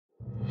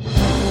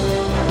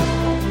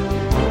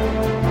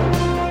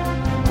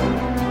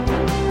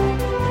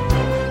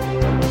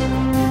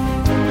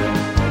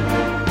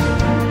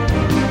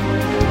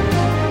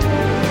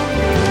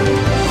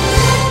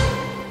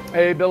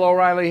Hey, Bill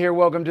O'Reilly here.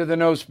 Welcome to the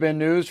No Spin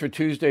News for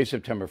Tuesday,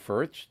 September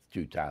 1st,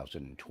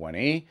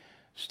 2020.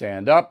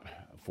 Stand up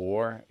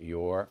for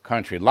your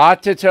country.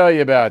 Lot to tell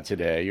you about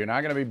today. You're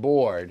not going to be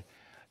bored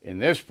in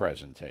this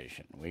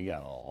presentation. We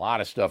got a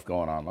lot of stuff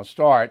going on. Let's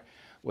start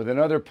with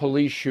another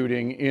police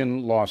shooting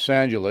in Los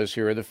Angeles.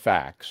 Here are the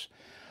facts.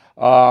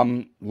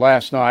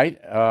 Last night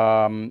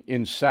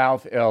in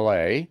South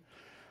LA,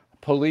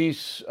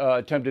 police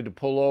attempted to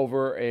pull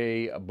over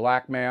a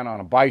black man on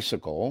a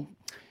bicycle.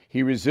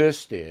 He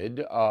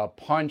resisted,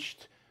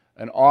 punched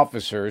an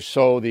officer,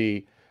 so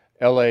the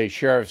LA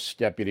Sheriff's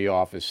Deputy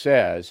Office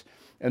says,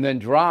 and then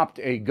dropped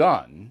a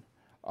gun,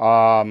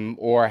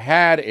 or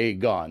had a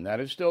gun, that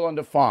is still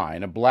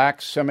undefined, a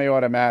black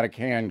semi-automatic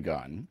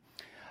handgun,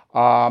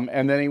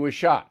 and then he was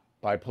shot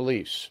by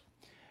police.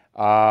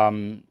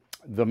 The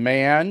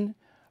man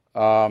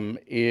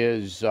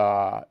is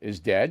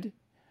dead,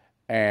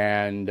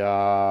 and,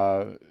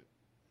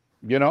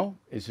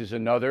 this is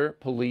another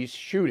police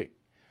shooting.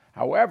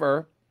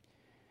 However,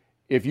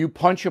 if you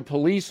punch a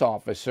police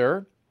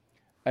officer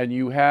and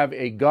you have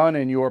a gun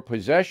in your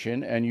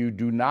possession and you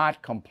do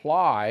not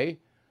comply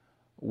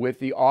with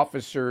the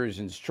officer's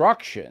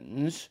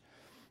instructions,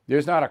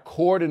 there's not a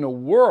court in the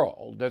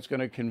world that's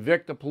going to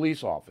convict the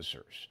police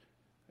officers.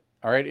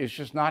 All right? It's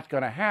just not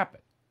going to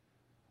happen.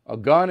 A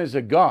gun is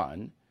a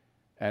gun,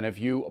 and if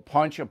you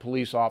punch a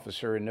police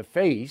officer in the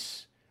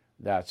face,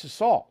 that's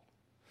assault.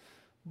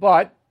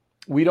 But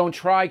we don't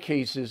try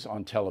cases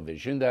on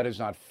television. That is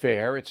not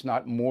fair. It's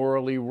not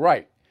morally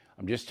right.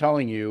 I'm just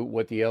telling you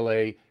what the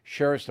LA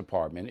Sheriff's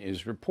Department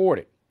is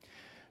reporting.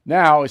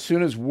 Now, as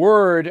soon as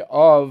word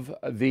of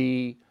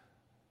the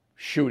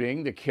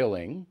shooting, the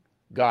killing,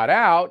 got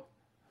out,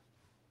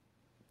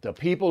 the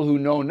people who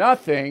know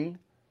nothing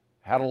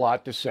had a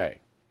lot to say.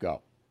 Go.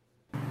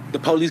 The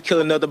police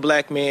kill another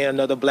black man,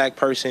 another black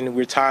person.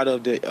 We're tired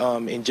of the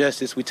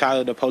injustice. We're tired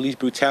of the police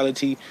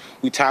brutality.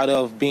 We're tired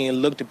of being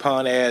looked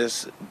upon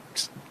as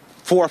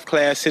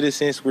fourth-class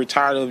citizens. We're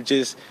tired of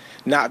just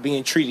not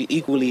being treated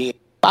equally.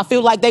 I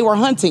feel like they were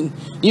hunting.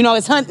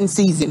 It's hunting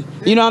season.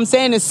 You know what I'm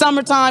saying? It's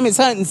summertime, it's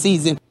hunting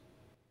season.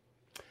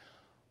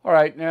 All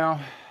right,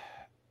 now,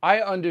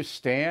 I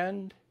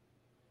understand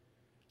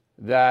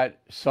that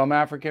some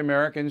African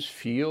Americans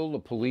feel the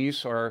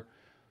police are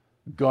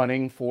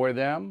gunning for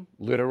them,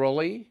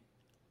 literally.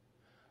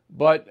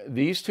 But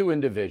these two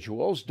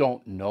individuals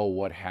don't know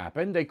what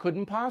happened. They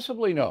couldn't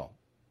possibly know.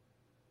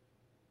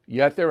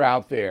 Yet they're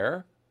out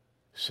there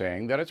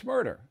saying that it's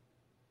murder.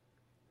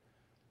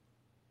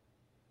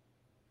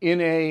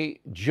 In a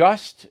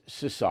just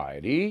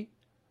society,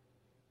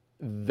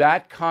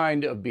 that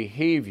kind of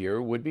behavior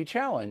would be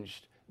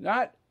challenged,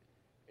 not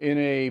in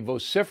a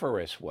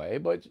vociferous way,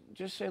 but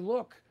just say,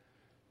 look,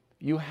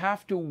 you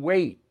have to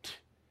wait.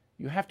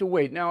 You have to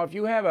wait. Now, if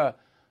you have a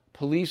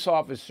police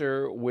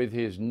officer with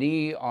his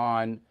knee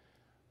on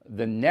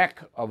the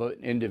neck of an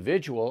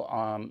individual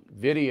on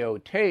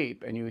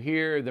videotape and you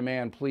hear the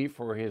man plead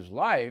for his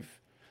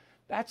life,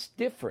 that's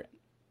different.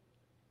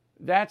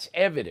 That's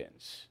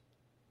evidence.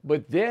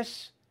 But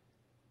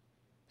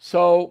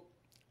so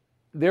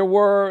there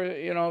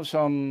were,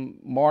 some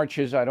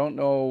marches. I don't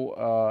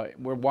know.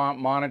 We're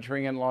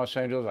monitoring in Los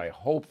Angeles. I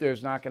hope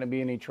there's not going to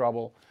be any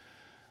trouble.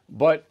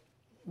 But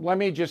let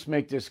me just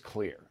make this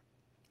clear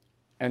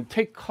and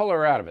take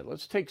color out of it.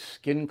 Let's take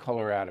skin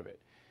color out of it.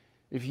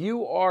 If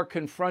you are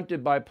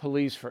confronted by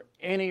police for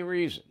any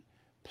reason,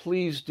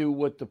 please do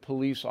what the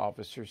police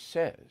officer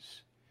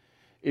says.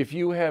 If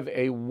you have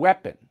a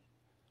weapon,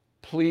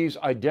 please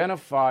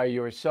identify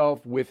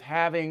yourself with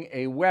having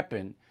a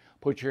weapon.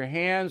 Put your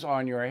hands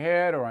on your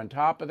head or on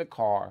top of the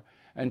car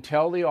and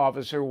tell the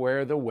officer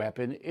where the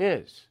weapon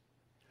is.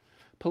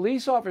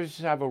 Police officers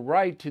have a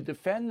right to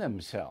defend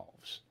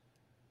themselves.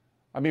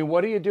 I mean,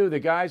 what do? The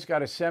guy's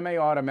got a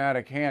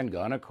semi-automatic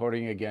handgun,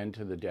 according again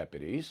to the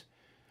deputies.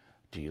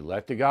 Do you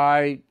let the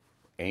guy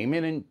aim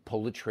in and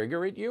pull the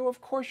trigger at you? Of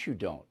course you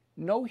don't.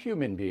 No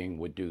human being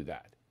would do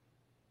that.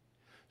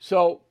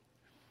 So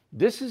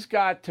this has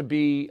got to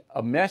be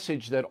a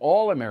message that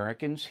all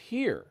Americans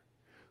hear.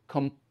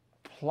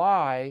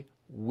 Comply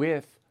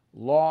with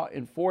law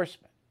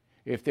enforcement.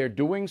 If they're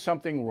doing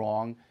something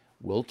wrong,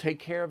 we'll take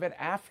care of it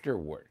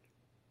afterward.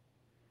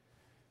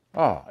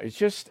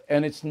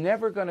 And it's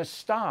never going to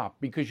stop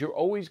because you're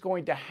always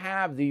going to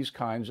have these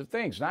kinds of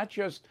things, not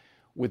just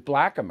with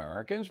black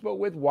Americans, but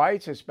with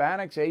whites,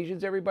 Hispanics,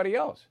 Asians, everybody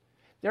else.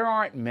 There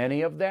aren't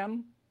many of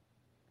them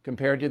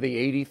compared to the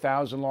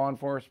 80,000 law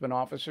enforcement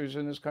officers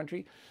in this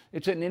country.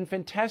 It's an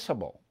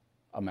infinitesimal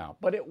amount,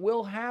 but it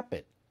will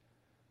happen.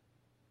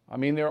 I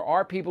mean, there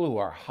are people who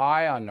are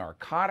high on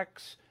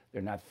narcotics.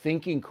 They're not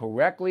thinking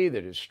correctly.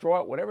 They're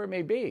distraught, whatever it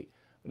may be.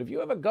 But if you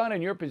have a gun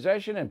in your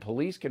possession and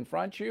police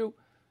confront you,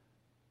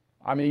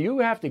 I mean, you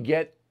have to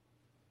get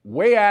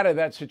way out of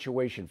that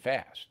situation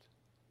fast.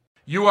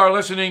 You are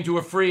listening to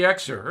a free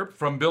excerpt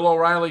from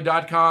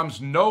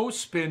BillO'Reilly.com's No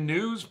Spin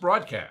News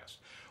broadcast,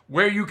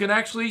 where you can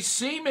actually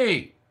see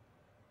me.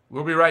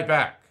 We'll be right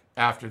back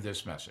after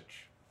this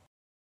message.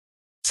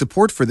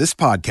 Support for this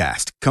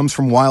podcast comes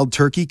from Wild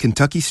Turkey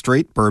Kentucky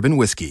Straight Bourbon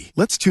Whiskey.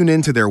 Let's tune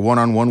in to their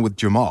one-on-one with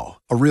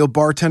Jamal, a real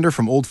bartender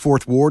from Old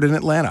Fourth Ward in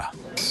Atlanta.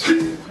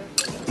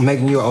 I'm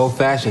making you an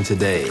old-fashioned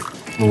today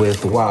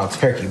with Wild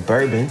Turkey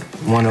Bourbon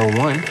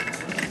 101.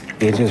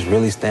 It just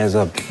really stands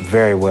up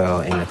very well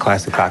in a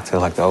classic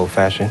cocktail like the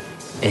old-fashioned.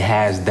 It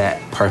has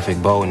that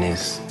perfect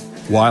boldness.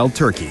 Wild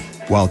Turkey.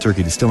 Wild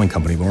Turkey Distilling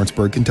Company,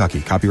 Lawrenceburg,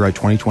 Kentucky. Copyright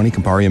 2020,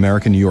 Campari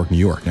America, New York, New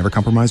York. Never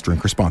compromise,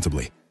 drink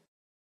responsibly.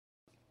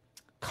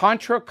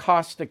 Contra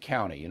Costa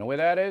County, you know where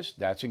that is?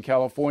 That's in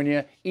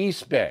California,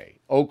 East Bay,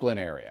 Oakland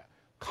area.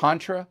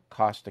 Contra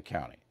Costa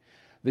County.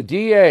 The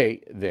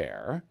DA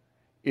there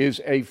is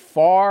a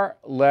far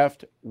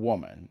left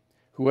woman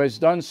who has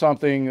done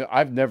something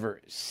I've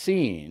never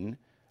seen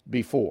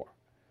before.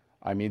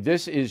 I mean,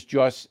 this is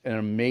just an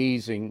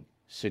amazing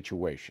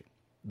situation.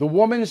 The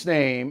woman's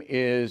name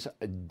is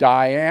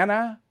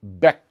Diana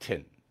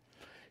Becton.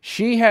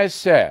 She has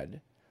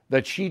said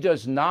that she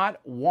does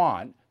not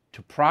want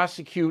to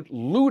prosecute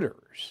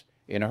looters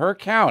in her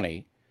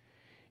county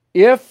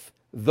if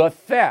the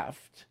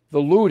theft, the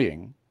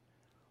looting,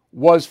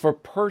 was for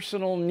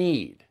personal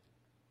need.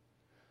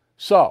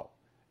 So,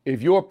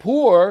 if you're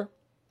poor,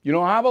 you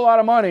don't have a lot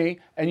of money,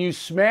 and you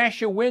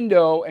smash a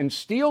window and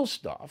steal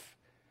stuff,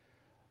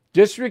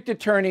 District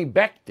Attorney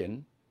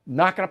Becton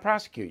not going to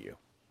prosecute you.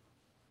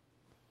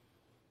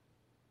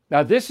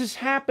 Now, this is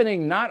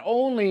happening not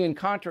only in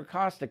Contra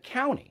Costa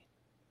County,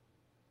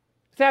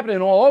 it's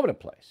happening all over the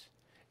place.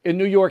 In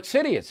New York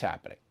City, it's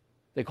happening.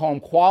 They call them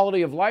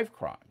quality of life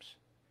crimes.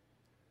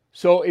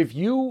 So if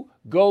you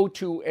go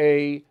to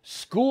a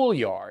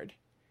schoolyard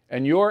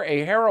and you're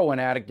a heroin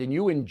addict and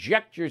you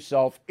inject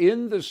yourself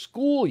in the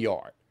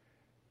schoolyard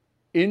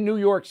in New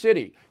York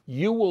City,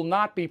 you will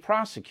not be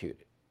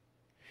prosecuted.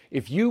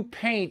 If you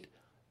paint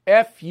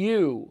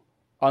FU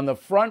on the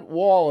front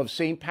wall of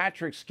St.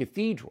 Patrick's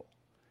Cathedral,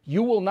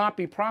 you will not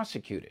be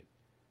prosecuted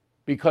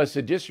because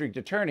the district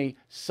attorney,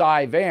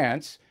 Cy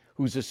Vance,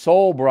 who's a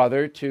soul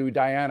brother to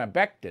Diana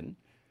Becton,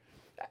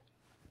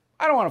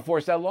 I don't want to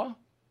enforce that law.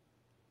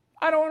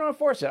 I don't want to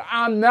enforce it.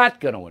 I'm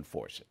not going to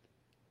enforce it.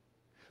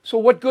 So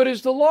what good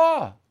is the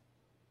law,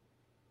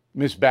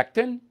 Miss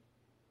Becton?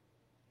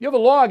 You have a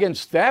law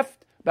against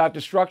theft, about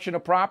destruction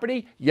of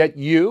property, yet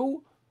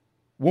you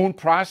won't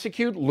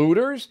prosecute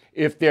looters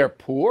if they're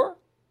poor?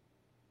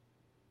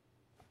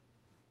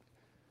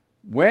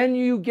 When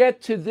you get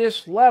to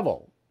this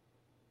level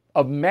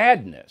of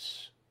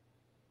madness,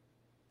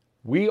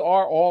 we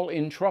are all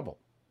in trouble.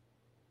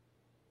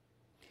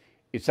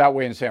 It's that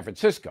way in San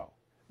Francisco,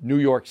 New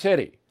York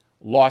City,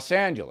 Los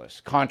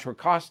Angeles, Contra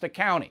Costa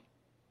County,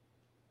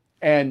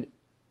 and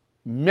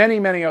many,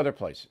 many other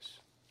places.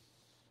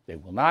 They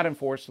will not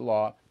enforce the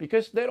law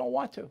because they don't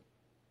want to.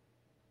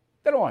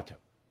 They don't want to.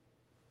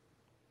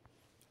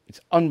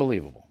 It's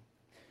unbelievable.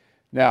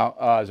 Now,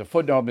 as a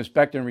footnote, Ms.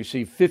 Becton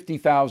received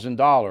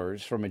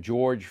 $50,000 from a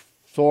George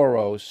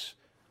Soros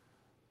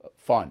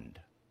fund.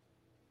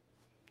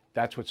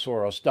 That's what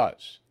Soros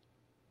does.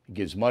 He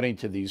gives money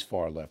to these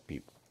far-left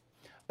people.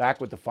 Back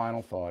with the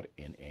final thought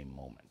in a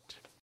moment.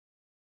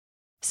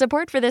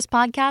 Support for this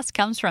podcast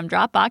comes from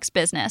Dropbox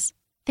Business.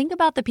 Think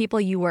about the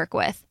people you work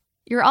with.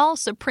 You're all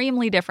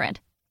supremely different,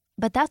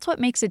 but that's what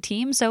makes a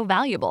team so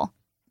valuable.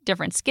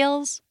 Different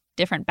skills,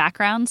 different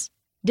backgrounds,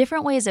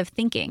 different ways of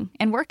thinking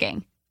and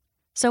working.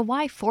 So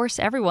why force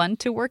everyone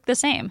to work the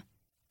same?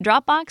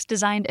 Dropbox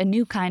designed a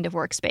new kind of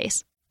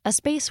workspace, a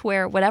space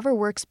where whatever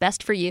works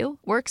best for you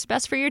works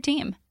best for your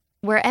team,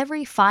 where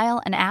every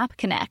file and app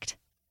connect.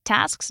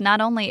 Tasks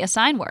not only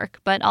assign work,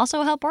 but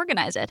also help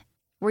organize it,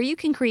 where you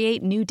can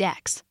create new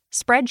decks,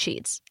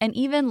 spreadsheets, and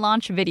even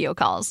launch video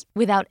calls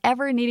without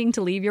ever needing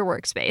to leave your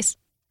workspace.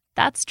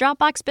 That's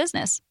Dropbox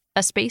Business,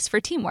 a space for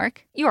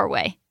teamwork your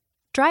way.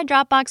 Try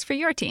Dropbox for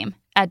your team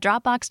at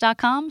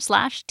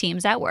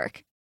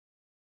dropbox.com/teamsatwork.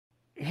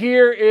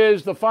 Here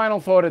is the final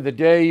thought of the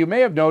day. You may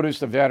have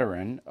noticed a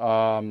veteran.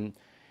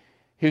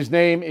 His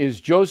name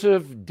is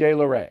Joseph De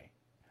La Rey.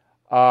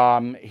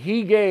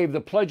 He gave the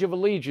Pledge of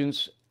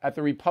Allegiance at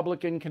the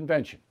Republican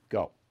Convention.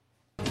 Go.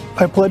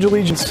 I pledge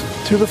allegiance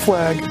to the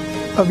flag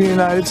of the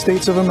United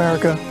States of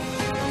America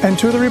and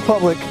to the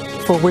republic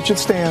for which it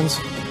stands,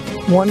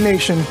 one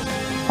nation,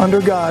 under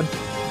God,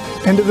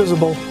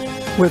 indivisible,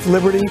 with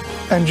liberty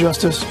and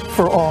justice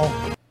for all.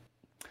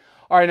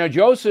 All right, now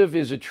Joseph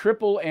is a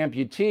triple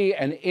amputee,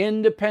 and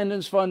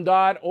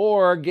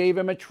IndependenceFund.org gave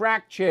him a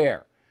track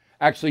chair.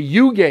 Actually,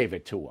 you gave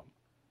it to him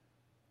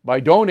by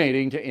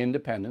donating to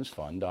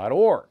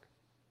IndependenceFund.org.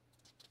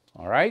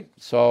 All right,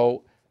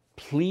 so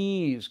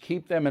please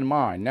keep them in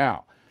mind.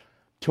 Now,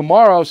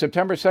 tomorrow,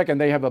 September 2nd,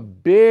 they have a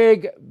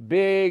big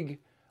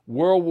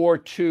World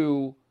War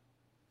II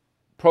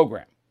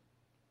program,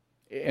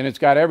 and it's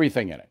got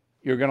everything in it.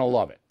 You're going to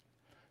love it.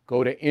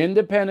 Go to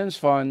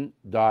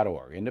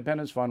IndependenceFund.org,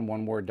 IndependenceFund,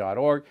 one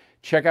word.org.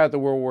 Check out the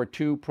World War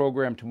II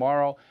program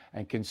tomorrow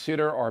and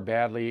consider our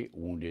badly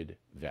wounded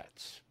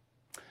vets.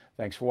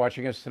 Thanks for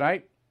watching us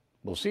tonight.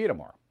 We'll see you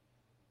tomorrow.